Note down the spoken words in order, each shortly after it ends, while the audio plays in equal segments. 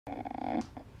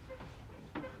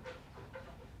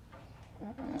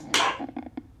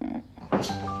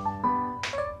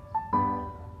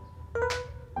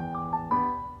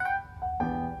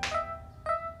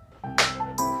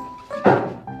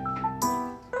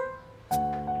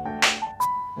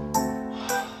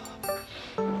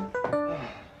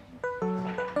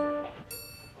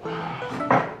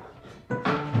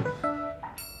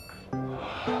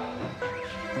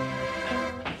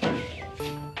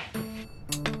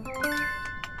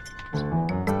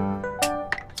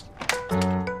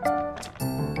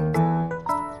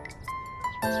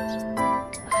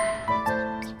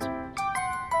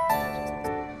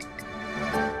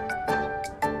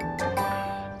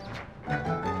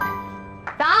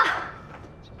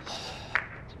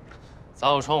砸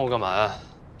我窗户干嘛呀？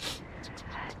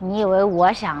你以为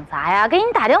我想砸呀？给你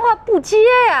打电话不接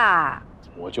呀？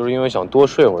我就是因为想多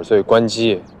睡会儿，所以关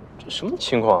机。这什么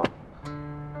情况啊？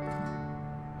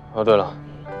哦，对了，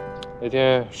那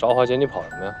天韶华姐你跑什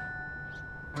么呀？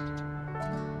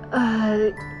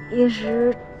一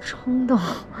时冲动。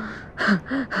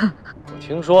我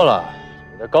听说了，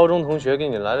你的高中同学给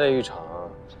你来了一场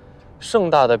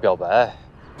盛大的表白。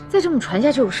再这么传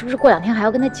下去，我是不是过2天还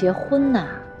要跟他结婚呢？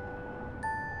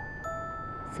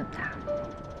 怎么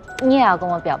的？你也要跟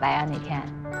我表白啊？那天？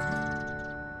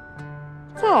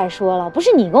再说了，不是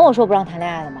你跟我说不让谈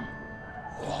恋爱的吗？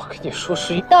我跟你说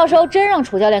是到时候真让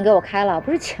楚教练给我开了，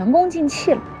不是前功尽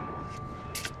弃了？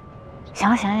行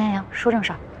了，行，说正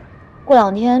事儿。过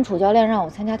2天楚教练让我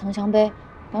参加腾翔杯，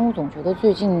但我总觉得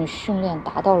最近训练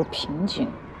达到了瓶颈，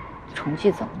成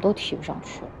绩怎么都提不上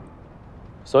去了。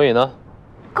所以呢？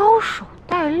高手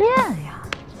代练呀。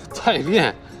代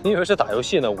练？ 你以为是打游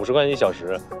戏呢？50块1小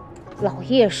时。老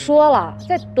爷说了，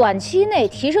在短期内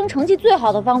提升成绩最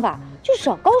好的方法就是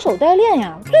找高手代练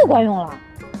呀，最管用了。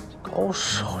高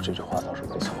手这句话倒是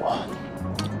没错，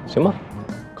行吧，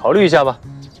考虑一下吧。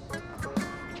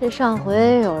这上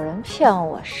回有人骗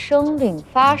我生病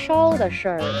发烧的事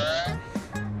儿，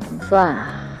怎么算啊？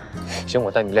行，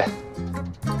我带你练。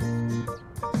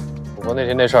不过那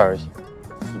天那事儿，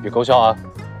一笔勾销啊。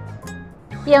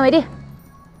一言为定。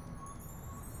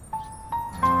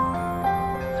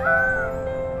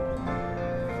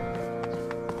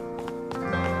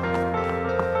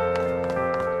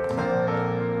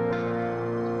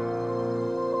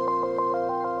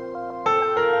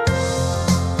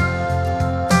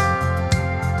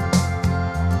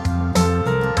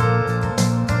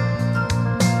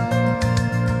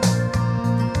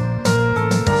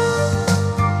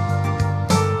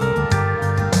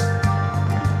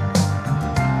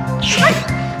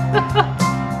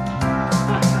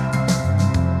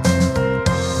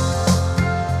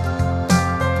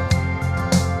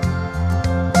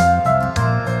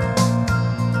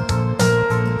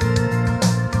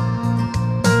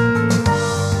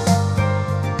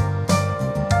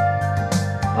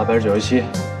 297、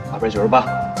298、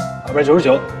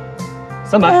299、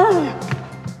300，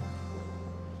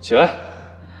起来！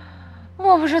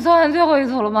我不是做完最后一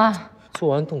组了吗？做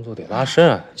完动作得拉伸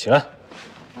啊！起来！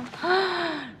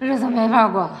日子没法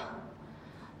过了，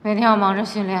每天要忙着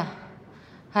训练，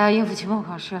还要应付期末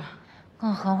考试，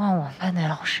更何况我们班那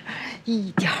老师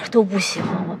一点都不喜欢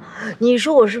我。你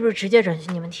说我是不是直接转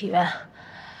去你们体院，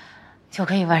就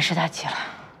可以万事大吉了？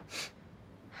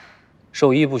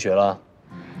兽医不学了？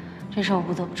 这事我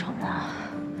不得不承认啊，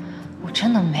我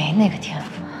真的没那个天赋，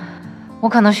我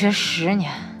可能学10年，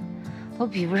都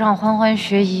比不上欢欢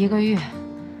学1个月。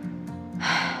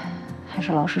唉，还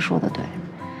是老师说的对，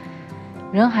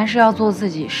人还是要做自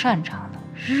己擅长的、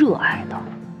热爱的。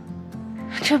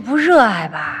这不热爱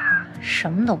吧，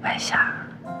什么都白瞎。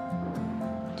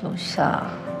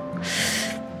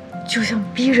就像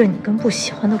逼着你跟不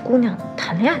喜欢的姑娘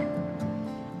谈恋爱。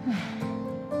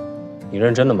你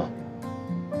认真的吗？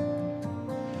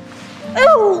 哎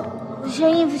呦，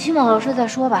先应付期末考试再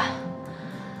说吧。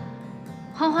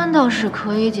欢欢倒是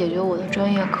可以解决我的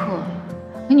专业课，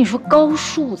跟你说高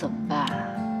数怎么办？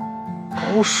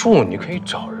高数你可以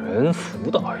找人辅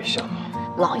导一下嘛。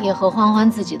老叶和欢欢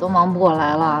自己都忙不过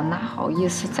来了，哪好意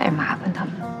思再麻烦他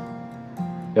们？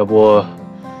要不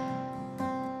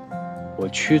我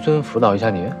屈尊辅导一下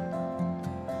你？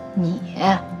你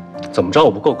怎么着？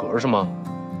我不够格是吗？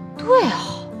对啊，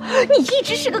你一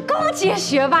直是个高阶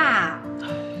学霸。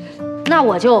 那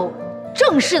我就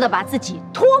正式的把自己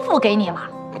托付给你了。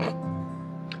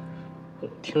我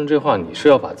听着这话，你是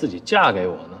要把自己嫁给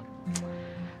我呢？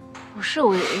不是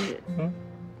我，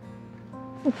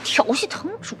你调戏堂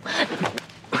主。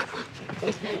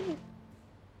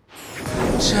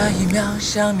这一秒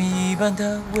像蜜一般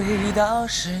的味道，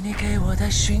是你给我的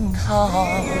讯号。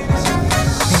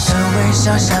你的微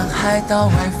笑像海岛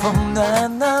微风，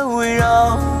暖暖围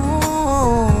绕。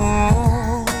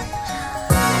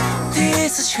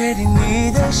次确定你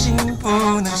的心，不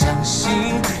能相信，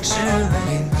湿了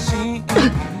眼睛。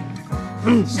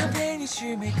想陪你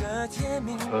去每个天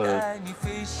明，带你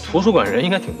飞行。图书馆人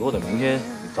应该挺多的，明天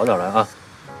你早点来啊。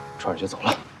穿上鞋走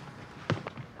了，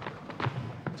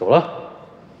走了。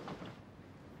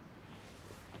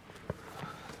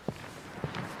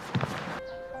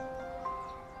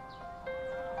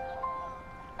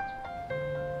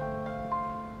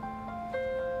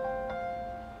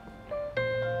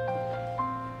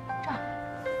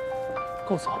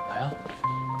 够早的呀！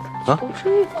啊，不是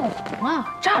预报红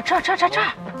啊，这儿。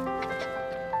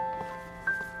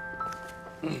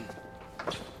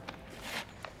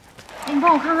你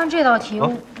帮我看看这道题，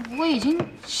我已经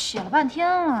写了半天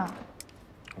了。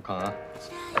我看啊。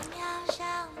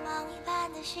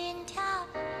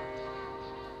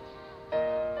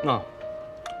那，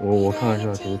我看看这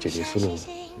道题的解题思路。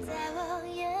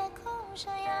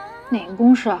哪个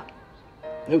公式啊？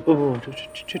不，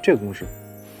这个公式。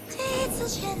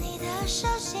 牵你的手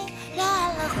心，乱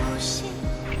了呼吸，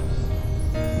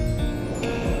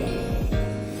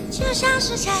就像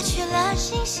是摘去了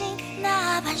星星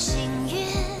那般幸运。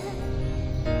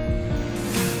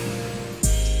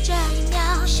这一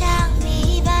秒像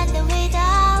你一般的味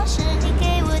道，是你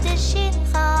给我的信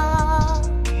号。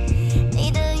你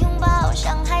的拥抱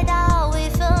像海岛，微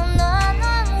风暖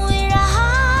暖围绕。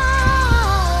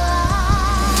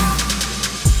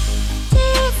第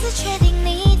一次确定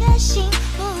你的心。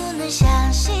 不能相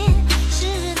信，湿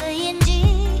了眼睛。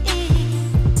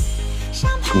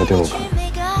什么对我看？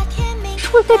是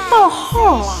不是被盗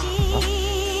号了？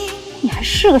你还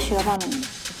是个学霸呢，你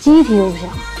记题都不行。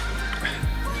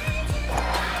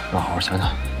那好好想想，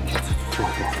坐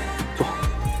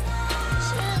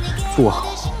好。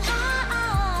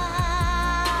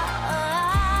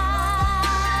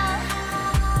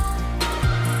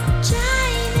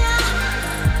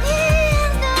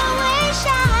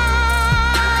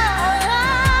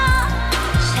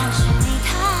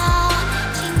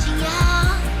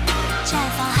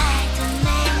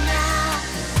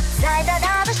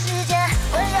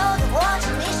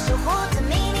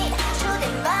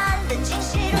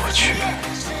 我去，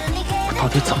我到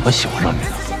底怎么喜欢上你的？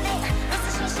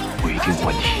我一定有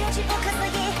问题。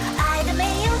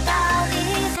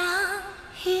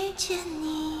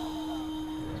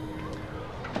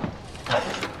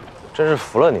真是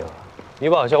服了你了！你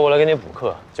把我叫过来给你补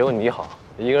课，结果你一好，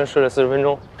一个人睡了40分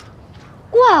钟。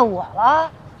怪我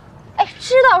了？哎，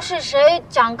知道是谁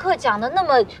讲课讲的那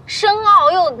么深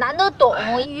奥又难得懂，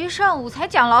一上午才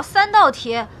讲了3道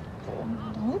题，我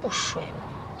能不睡吗？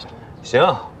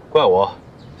行，怪我，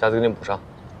下次给你补上。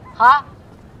好。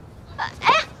哎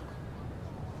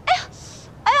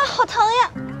呀，好疼呀！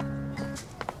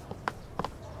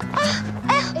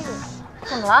哎呀，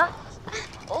怎么了？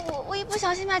我一不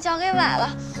小心把脚给崴了。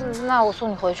那我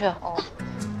送你回去。哦。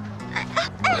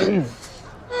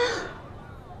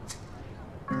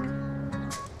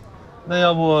那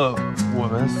要不我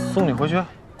们送你回去？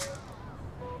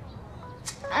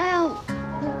哎呀，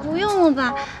不用了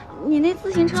吧？你那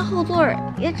自行车后座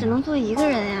也只能坐1个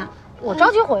人呀。我着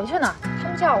急回去呢，他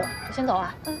们叫我先走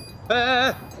了。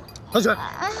哎，唐雪。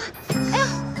哎呀，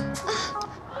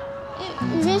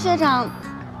雨冰学长，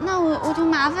那我就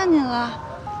麻烦您了。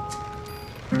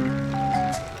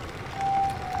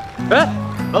哎，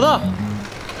老大，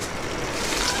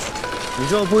你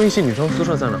知道播音系女生宿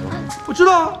舍在哪吗？我知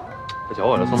道啊。把脚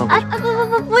崴了，送她回去。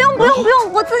不用，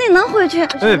我自己能回去。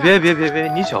哎，别，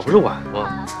你脚不是崴了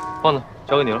吗？放那，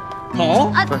交给你了。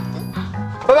好，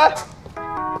拜拜。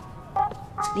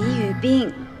李宇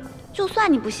冰，就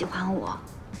算你不喜欢我，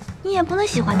你也不能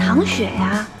喜欢唐雪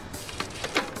呀。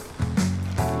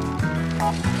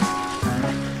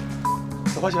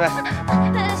走吧，学妹。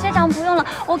学长不用了，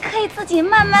我可以自己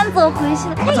慢慢走回去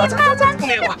的，可以慢慢走。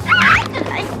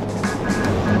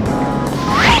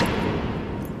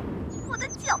我的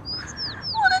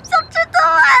脚真的崴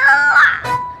了啦！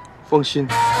放心，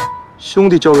兄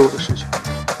弟交给我的事情，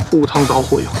赴汤蹈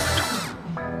火也会完成。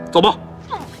走吧。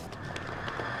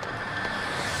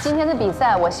今天的比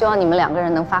赛，我希望你们2个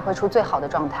人能发挥出最好的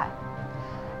状态，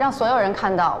让所有人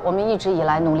看到我们一直以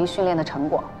来努力训练的成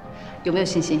果。有没有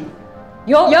信心？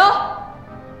有。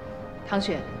唐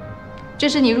雪，这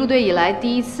是你入队以来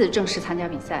第1次正式参加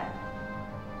比赛，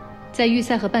在预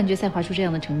赛和半决赛划出这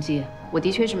样的成绩，我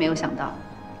的确是没有想到。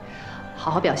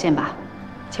好好表现吧，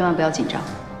千万不要紧张。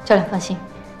教练放心，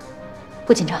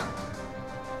不紧张。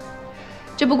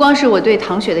这不光是我对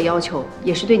唐雪的要求，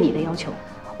也是对你的要求。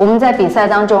我们在比赛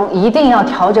当中一定要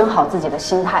调整好自己的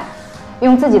心态，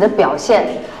用自己的表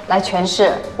现来诠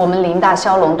释我们林大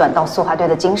骁龙短道速滑队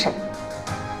的精神。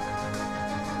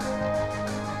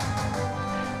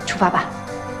发吧。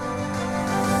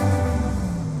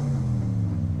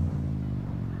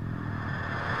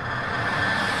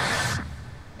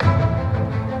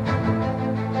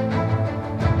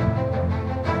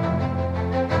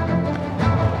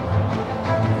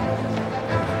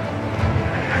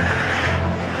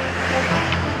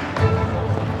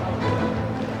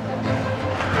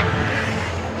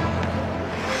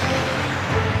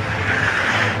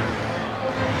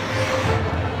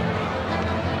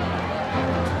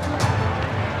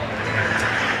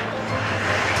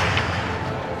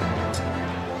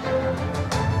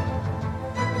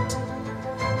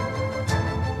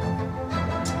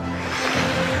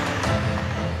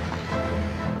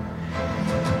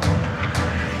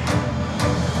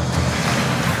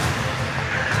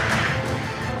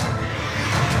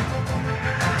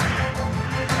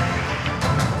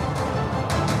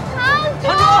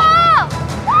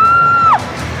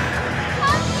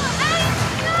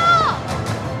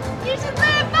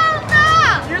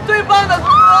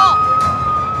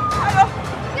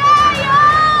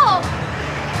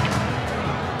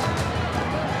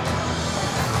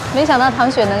没想到唐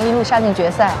雪能一路杀进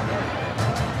决赛，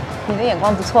你的眼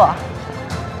光不错啊！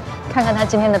看看她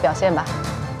今天的表现吧。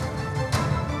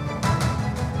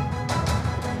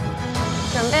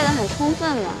准备得很充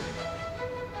分嘛。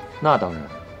那当然，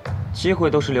机会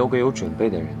都是留给有准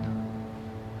备的人的。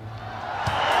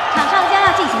场上将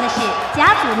要进行的是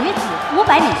甲组女子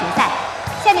500米决赛，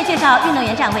下面介绍运动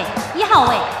员站位：1号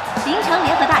位，临城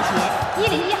联合大学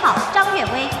101号张悦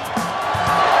薇。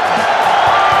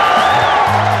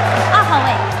2号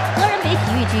位，河人北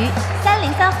体育局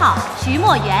303号徐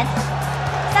墨元。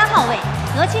3号位，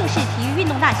德庆市体育运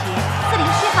动大学407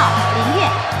号林月。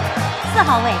4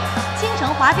号位，青城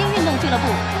滑冰运动俱乐部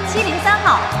703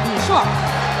号李硕。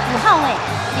5号位，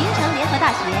临城联合大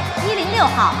学106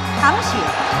号唐雪。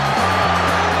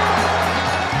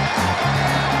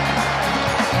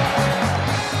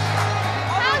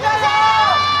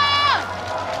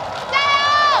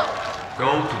Go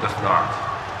to the start.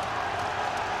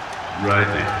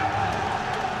 Ready.